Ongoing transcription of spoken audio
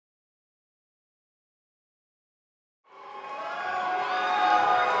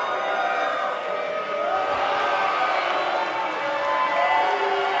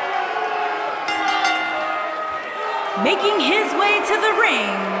Making his way to the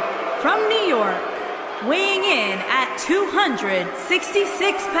ring from New York, weighing in at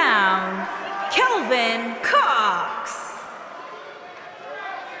 266 pounds, Killer Kross.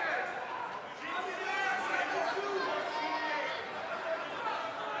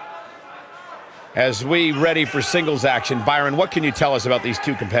 As we ready for singles action, Byron, what can you tell us about these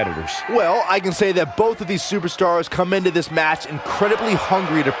two competitors? Well, I can say that both of these superstars come into this match incredibly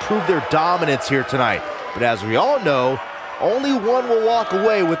hungry to prove their dominance here tonight. But as we all know, only one will walk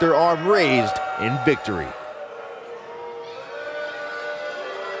away with their arm raised in victory.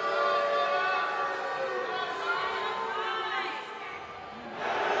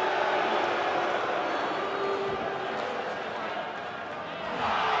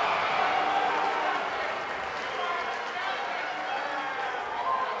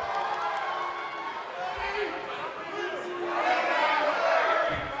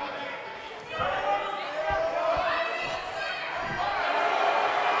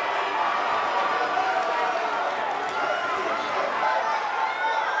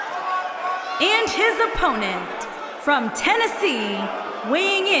 And his opponent from Tennessee,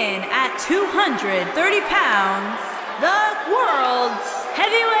 weighing in at 230 pounds, the world's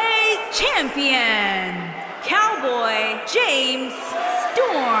heavyweight champion, Cowboy James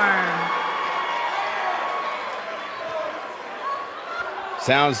Storm.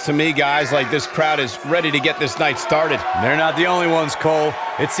 Sounds to me, guys, like this crowd is ready to get this night started. They're not the only ones, Cole.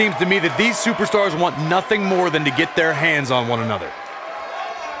 It seems to me that these superstars want nothing more than to get their hands on one another.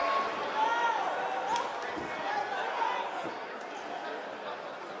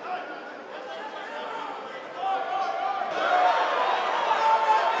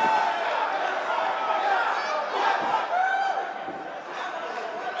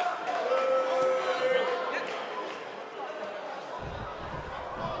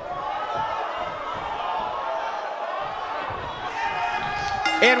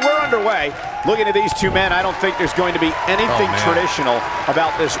 And we're underway. Looking at these two men, I don't think there's going to be anything traditional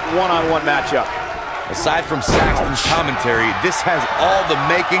about this one-on-one matchup. Aside from Saxton's commentary, this has all the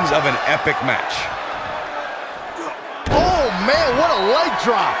makings of an epic match. Oh man, what a leg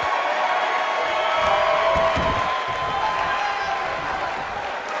drop!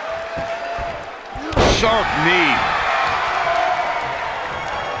 Sharp knee.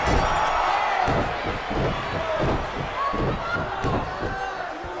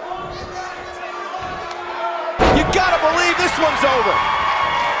 You gotta believe this one's over.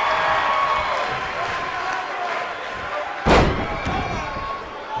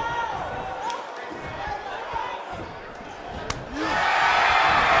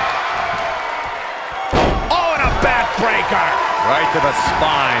 Oh, and a backbreaker! Right to the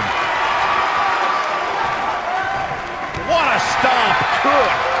spine. What a stomp!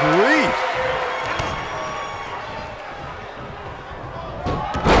 Good grief!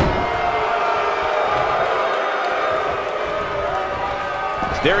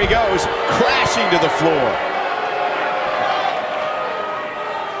 There he goes, crashing to the floor.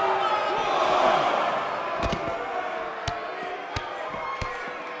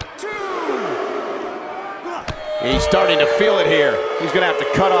 He's starting to feel it here. He's going to have to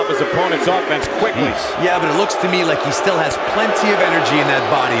cut off his opponent's offense quickly. Yeah, but it looks to me like he still has plenty of energy in that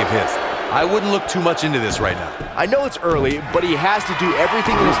body of his. I wouldn't look too much into this right now. I know it's early, but he has to do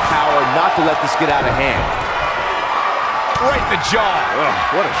everything in his power not to let this get out of hand. Right in the jaw. Ugh,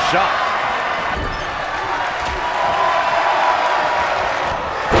 what a shot.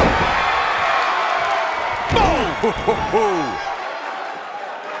 Boom!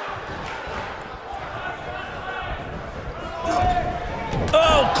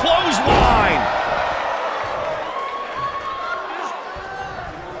 Oh, clothesline!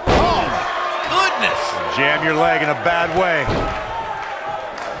 Oh, goodness! Jam your leg in a bad way.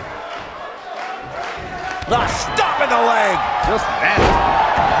 Stop in the leg! Just nasty.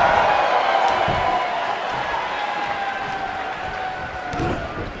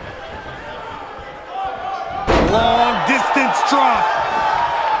 Long distance drop.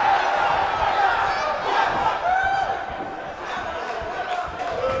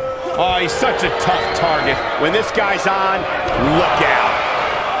 Oh, he's such a tough target. When this guy's on, look out.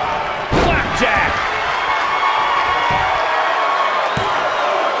 Blackjack.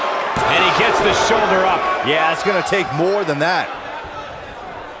 And he gets the shoulder up. Yeah, it's going to take more than that.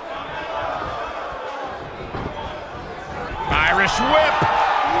 Irish whip.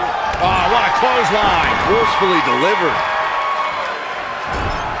 Oh, what a clothesline. Forcefully delivered.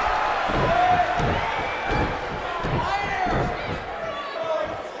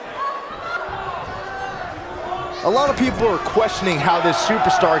 A lot of people are questioning how this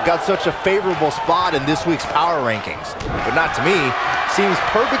superstar got such a favorable spot in this week's power rankings. But not to me. Seems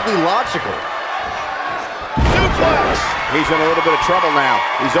perfectly logical. Suplex! He's in a little bit of trouble now.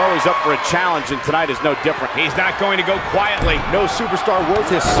 He's always up for a challenge, and tonight is no different. He's not going to go quietly. No superstar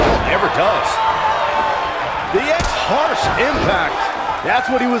worth his salt ever does. The harsh impact. That's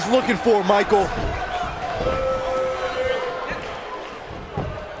what he was looking for, Michael.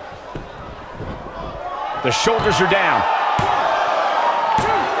 The shoulders are down.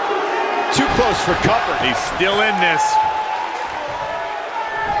 Too close for comfort. He's still in this.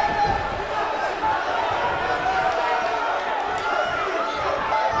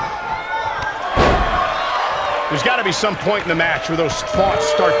 There's got to be some point in the match where those thoughts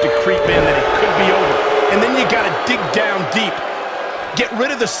start to creep in that it could be over. And then you got to dig down deep, get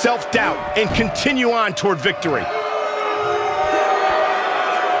rid of the self-doubt, and continue on toward victory.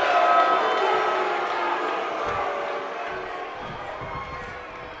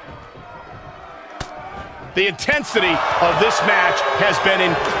 The intensity of this match has been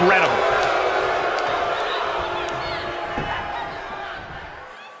incredible.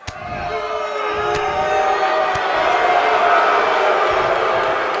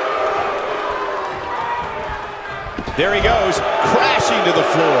 There he goes, crashing to the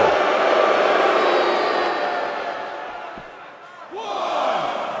floor.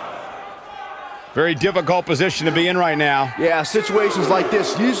 Very difficult position to be in right now. Yeah, situations like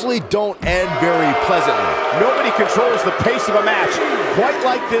this usually don't end very pleasantly. Nobody controls the pace of a match quite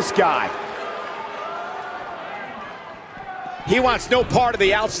like this guy. He wants no part of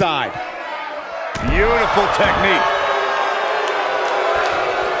the outside. Beautiful technique.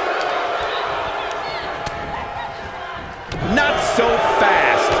 Not so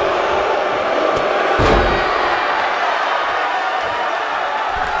fast.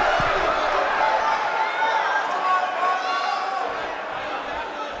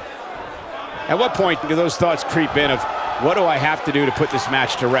 At what point do those thoughts creep in of, what do I have to do to put this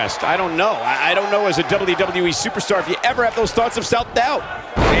match to rest? I don't know. I don't know as a WWE superstar if you ever have those thoughts of self-doubt.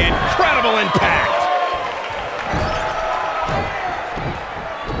 Incredible impact.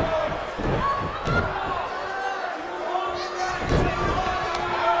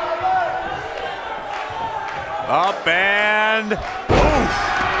 Up and oof.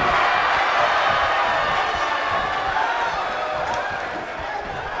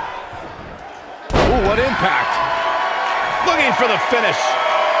 Ooh, what impact. Looking for the finish.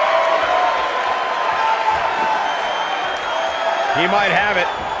 He might have it.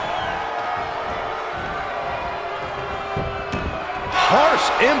 Harsh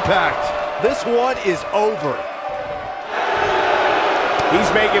impact. This one is over.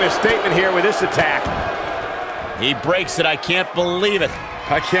 He's making a statement here with this attack. He breaks it. I can't believe it.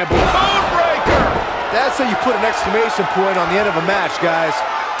 I can't believe it. Bonebreaker! That's how you put an exclamation point on the end of a match, guys.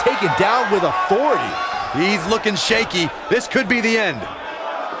 Taken down with authority. He's looking shaky. This could be the end.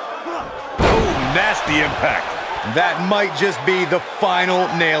 Oh, nasty impact. That might just be the final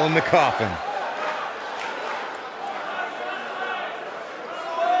nail in the coffin.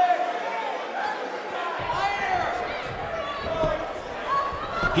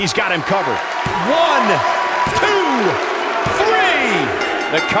 He's got him covered. 1, 2,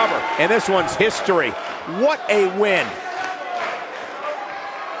 3. The cover, and this one's history. What a win.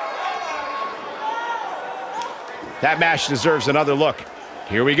 That match deserves another look.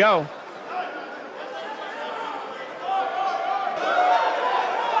 Here we go.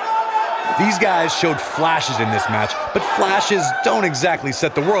 These guys showed flashes in this match, but flashes don't exactly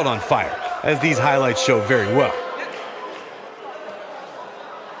set the world on fire, as these highlights show very well.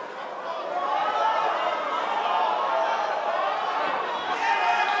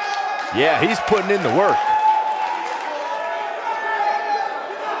 Yeah, he's putting in the work.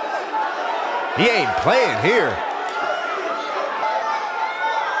 He ain't playing here.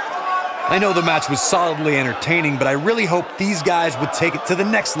 I know the match was solidly entertaining, but I really hope these guys would take it to the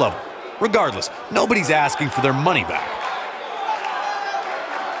next level. Regardless, nobody's asking for their money back.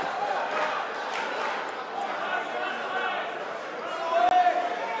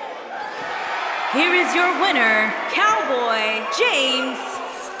 Here is your winner, Cowboy James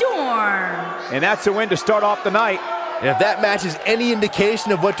Storm. And that's a win to start off the night. And if that match is any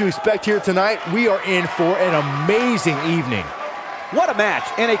indication of what to expect here tonight, we are in for an amazing evening. What a match,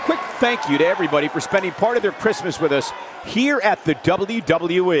 and a quick thank you to everybody for spending part of their Christmas with us here at the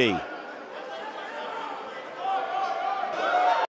WWE.